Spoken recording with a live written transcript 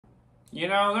You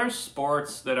know, there's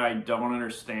sports that I don't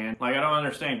understand. Like, I don't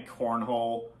understand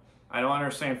cornhole. I don't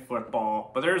understand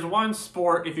football. But there's one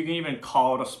sport, if you can even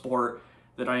call it a sport,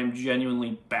 that I am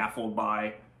genuinely baffled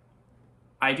by.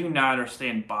 I do not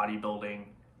understand bodybuilding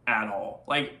at all.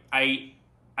 Like, I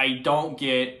don't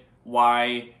get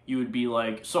why you would be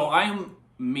like, so I'm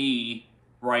me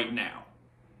right now,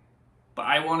 but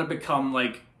I want to become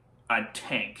like a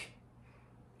tank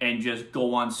and just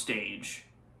go on stage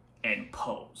and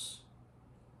pose.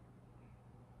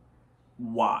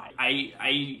 Why?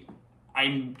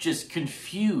 I'm just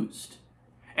confused.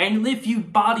 And if you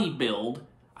bodybuild,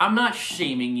 I'm not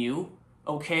shaming you,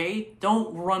 okay?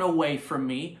 Don't run away from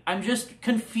me. I'm just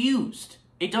confused.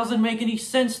 It doesn't make any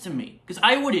sense to me, because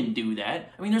I wouldn't do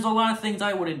that. I mean, there's a lot of things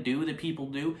I wouldn't do that people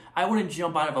do. I wouldn't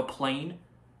jump out of a plane.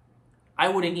 I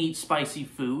wouldn't eat spicy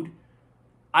food.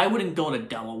 I wouldn't go to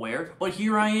Delaware, but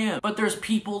here I am. But there's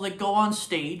people that go on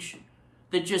stage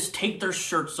that just take their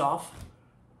shirts off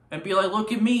and be like,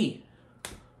 look at me.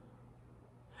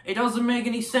 It doesn't make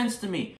any sense to me.